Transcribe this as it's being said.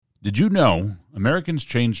Did you know Americans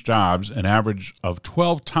change jobs an average of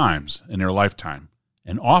 12 times in their lifetime,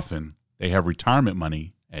 and often they have retirement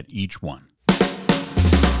money at each one?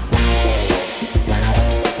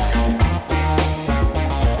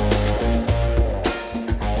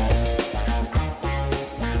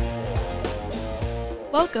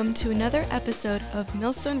 Welcome to another episode of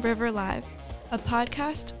Millstone River Live, a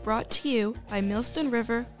podcast brought to you by Millstone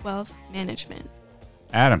River Wealth Management.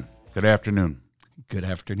 Adam, good afternoon. Good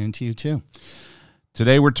afternoon to you, too.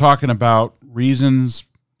 Today we're talking about reasons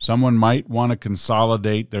someone might want to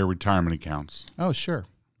consolidate their retirement accounts. Oh, sure.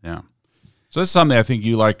 Yeah. So this is something I think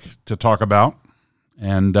you like to talk about.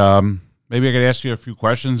 And maybe I could ask you a few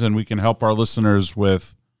questions and we can help our listeners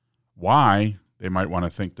with why they might want to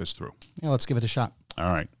think this through. Yeah, let's give it a shot. All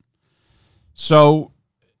right. So,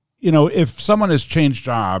 if someone has changed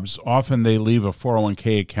jobs, often they leave a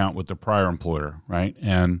 401k account with the prior employer, right?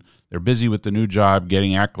 And they're busy with the new job,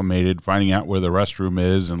 getting acclimated, finding out where the restroom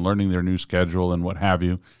is and learning their new schedule and what have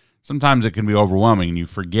you. Sometimes it can be overwhelming and you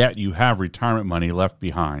forget you have retirement money left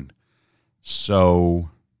behind.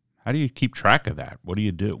 So how do you keep track of that? What do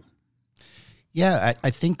you do? Yeah,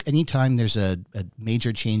 I think anytime there's a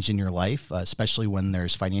major change in your life, especially when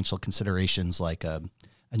there's financial considerations like a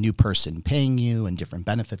new person paying you and different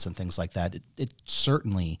benefits and things like that, it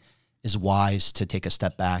certainly is wise to take a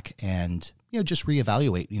step back and, just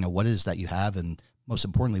reevaluate, what it is that you have. And most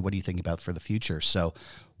importantly, what do you think about for the future? So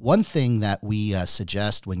one thing that we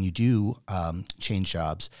suggest when you do change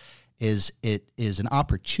jobs is it is an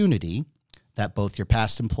opportunity that both your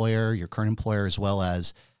past employer, your current employer, as well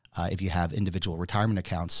as if you have individual retirement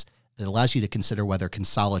accounts, it allows you to consider whether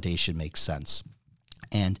consolidation makes sense.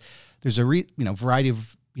 And there's a variety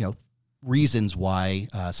of reasons why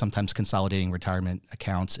sometimes consolidating retirement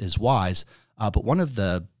accounts is wise. But one of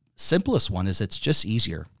the simplest one is it's just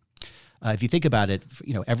easier. If you think about it,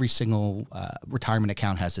 every single retirement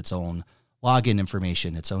account has its own login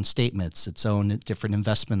information, its own statements, its own different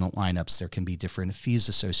investment lineups. There can be different fees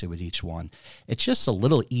associated with each one. It's just a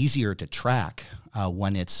little easier to track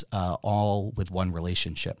when it's all with one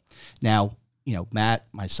relationship. Now, Matt,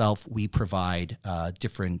 myself, we provide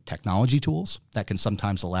different technology tools that can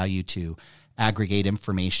sometimes allow you to aggregate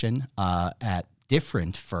information at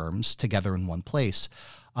different firms together in one place.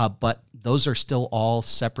 But those are still all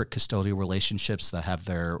separate custodial relationships that have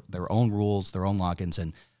their own rules, their own logins,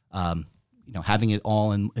 and having it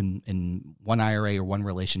all in one IRA or one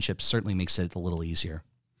relationship certainly makes it a little easier.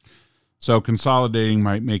 So consolidating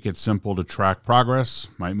might make it simple to track progress,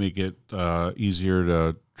 might make it easier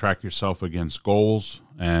to track yourself against goals,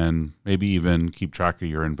 and maybe even keep track of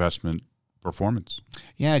your investment performance.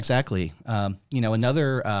 Yeah, exactly.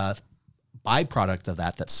 Another byproduct of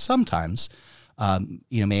that sometimes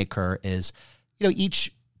may occur is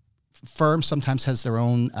each firm sometimes has their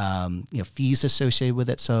own fees associated with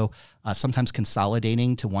it. So sometimes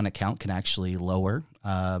consolidating to one account can actually lower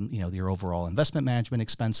your overall investment management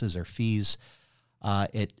expenses or fees.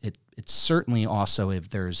 It's certainly also, if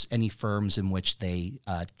there's any firms in which they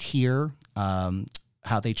tier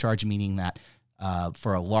how they charge, meaning that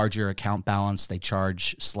for a larger account balance, they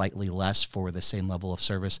charge slightly less for the same level of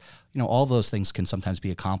service. All those things can sometimes be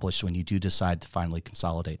accomplished when you do decide to finally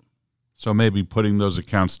consolidate. So maybe putting those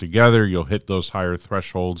accounts together, you'll hit those higher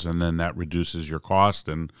thresholds, and then that reduces your cost,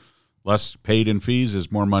 and less paid in fees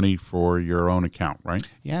is more money for your own account, right?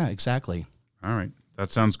 Yeah, exactly. All right.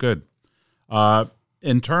 That sounds good.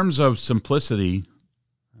 In terms of simplicity,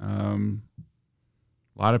 a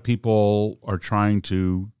lot of people are trying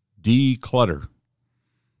to declutter.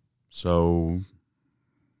 So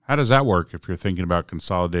how does that work if you're thinking about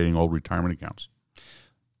consolidating old retirement accounts?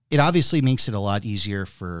 It obviously makes it a lot easier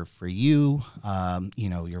for you,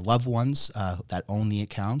 your loved ones that own the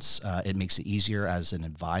accounts. It makes it easier as an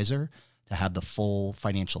advisor to have the full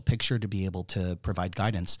financial picture to be able to provide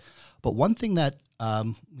guidance. But one thing that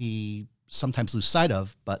we sometimes lose sight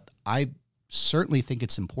of, but I certainly think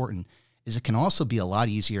it's important, is it can also be a lot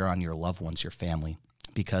easier on your loved ones, your family,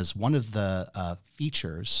 because one of the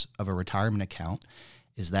features of a retirement account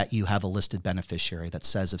is that you have a listed beneficiary that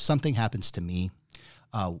says, if something happens to me,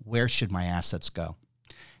 where should my assets go?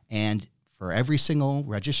 And for every single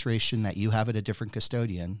registration that you have at a different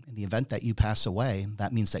custodian, in the event that you pass away,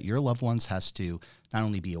 that means that your loved ones has to not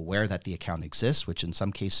only be aware that the account exists, which in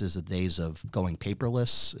some cases, the days of going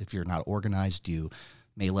paperless, if you're not organized, you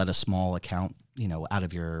may let a small account, out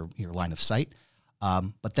of your line of sight.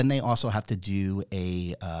 But then they also have to do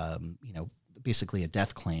basically a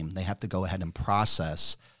death claim. They have to go ahead and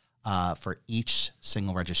process for each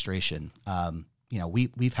single registration.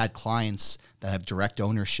 We've had clients that have direct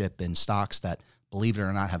ownership in stocks that, believe it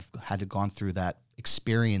or not, have had to gone through that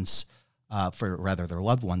experience for rather their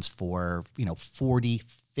loved ones for 40,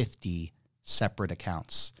 50 separate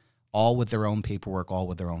accounts, all with their own paperwork, all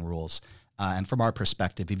with their own rules. And from our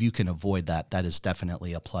perspective, if you can avoid that, that is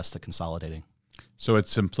definitely a plus to consolidating. So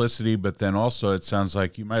it's simplicity, but then also it sounds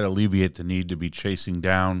like you might alleviate the need to be chasing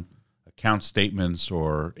down account statements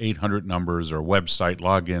or 800 numbers or website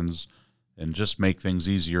logins, and just make things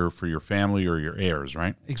easier for your family or your heirs,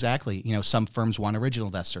 right? Exactly. Some firms want original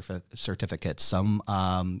death certificates. Some,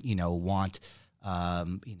 want,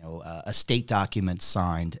 estate documents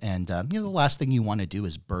signed. And, the last thing you want to do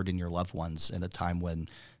is burden your loved ones at a time when,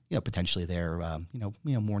 potentially they're,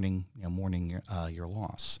 mourning your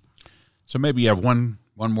loss. So maybe you have one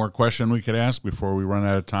more question we could ask before we run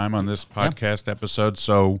out of time on this podcast episode.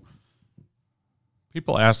 So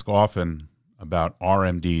people ask often about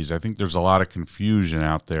RMDs. I think there's a lot of confusion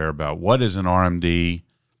out there about what is an RMD,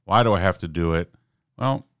 why do I have to do it?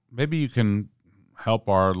 Well, maybe you can help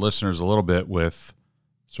our listeners a little bit with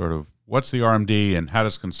sort of what's the RMD and how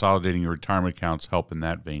does consolidating your retirement accounts help in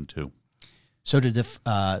that vein too? So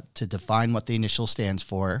to define what the initial stands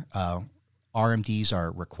for, RMDs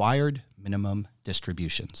are required minimum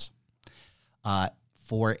distributions.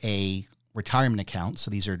 For a retirement account,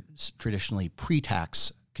 so these are traditionally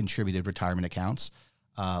pre-tax contributed retirement accounts,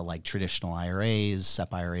 like traditional IRAs,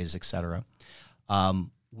 SEP IRAs, et cetera.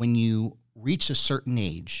 When you reach a certain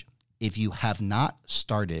age, if you have not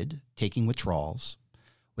started taking withdrawals,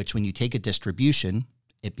 which when you take a distribution,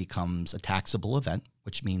 it becomes a taxable event,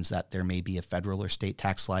 which means that there may be a federal or state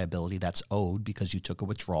tax liability that's owed because you took a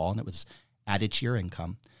withdrawal and it was added to your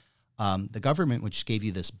income. The government, which gave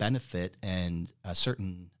you this benefit and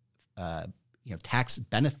certain tax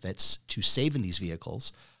benefits to save in these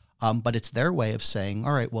vehicles, but it's their way of saying,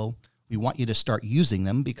 all right, well, we want you to start using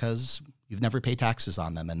them because you've never paid taxes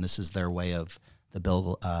on them, and this is their way of the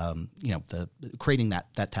bill, creating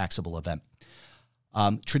that taxable event.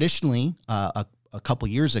 Traditionally, a couple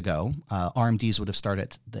years ago, RMDs would have started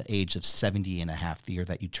at the age of 70 and a half, the year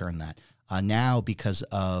that you turn that. Now, because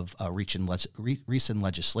of recent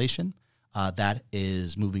legislation, that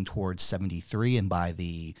is moving towards 73, and by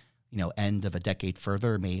the end of a decade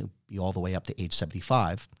further, may be all the way up to age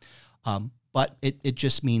 75. But it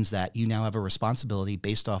just means that you now have a responsibility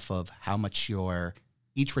based off of how much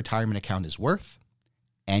each retirement account is worth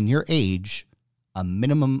and your age, a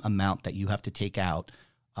minimum amount that you have to take out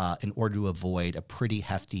in order to avoid a pretty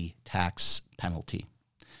hefty tax penalty.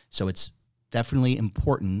 So it's definitely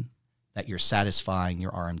important that you're satisfying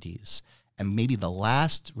your RMDs. And maybe the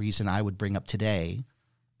last reason I would bring up today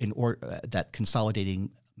that consolidating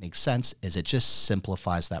makes sense is it just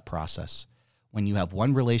simplifies that process. When you have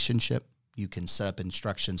one relationship, you can set up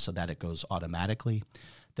instructions so that it goes automatically.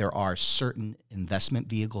 There are certain investment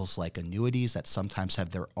vehicles like annuities that sometimes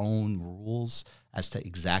have their own rules as to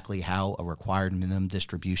exactly how a required minimum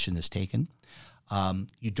distribution is taken.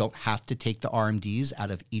 You don't have to take the RMDs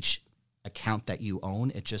out of each account that you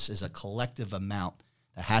own. It just is a collective amount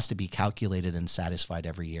that has to be calculated and satisfied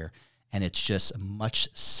every year. And it's just a much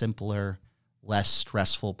simpler, less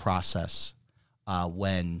stressful process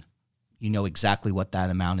when you know exactly what that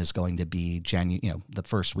amount is going to be the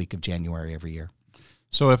first week of January every year.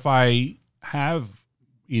 So if I have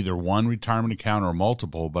either one retirement account or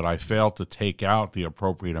multiple, but I fail to take out the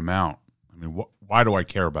appropriate amount, I mean, why do I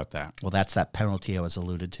care about that? Well, that's that penalty I was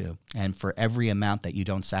alluded to. And for every amount that you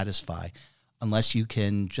don't satisfy, unless you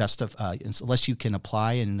can unless you can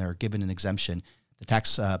apply and are given an exemption, the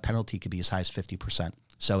tax penalty could be as high as 50%.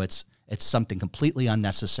 So it's something completely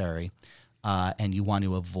unnecessary, and you want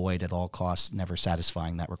to avoid at all costs never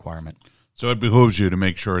satisfying that requirement. So it behooves you to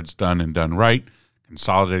make sure it's done and done right.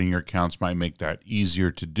 Consolidating your accounts might make that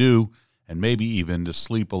easier to do, and maybe even to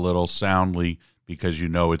sleep a little soundly because you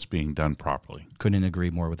know it's being done properly. Couldn't agree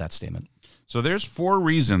more with that statement. So there's 4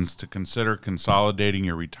 reasons to consider consolidating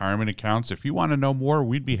your retirement accounts. If you want to know more,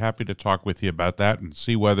 we'd be happy to talk with you about that and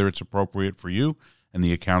see whether it's appropriate for you and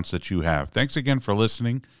the accounts that you have. Thanks again for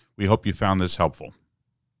listening. We hope you found this helpful.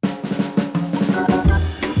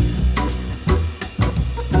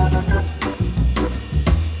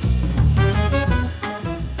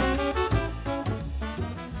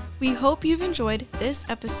 We hope you've enjoyed this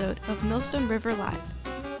episode of Millstone River Live.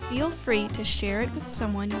 Feel free to share it with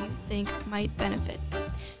someone you think might benefit.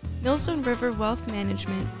 Millstone River Wealth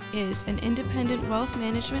Management is an independent wealth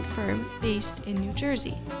management firm based in New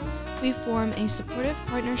Jersey. We form a supportive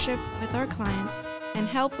partnership with our clients and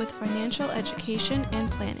help with financial education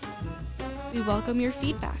and planning. We welcome your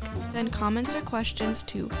feedback. Send comments or questions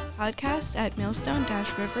to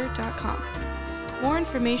podcast@millstone-river.com. More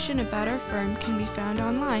information about our firm can be found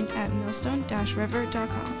online at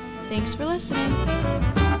millstone-river.com. Thanks for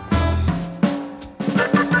listening.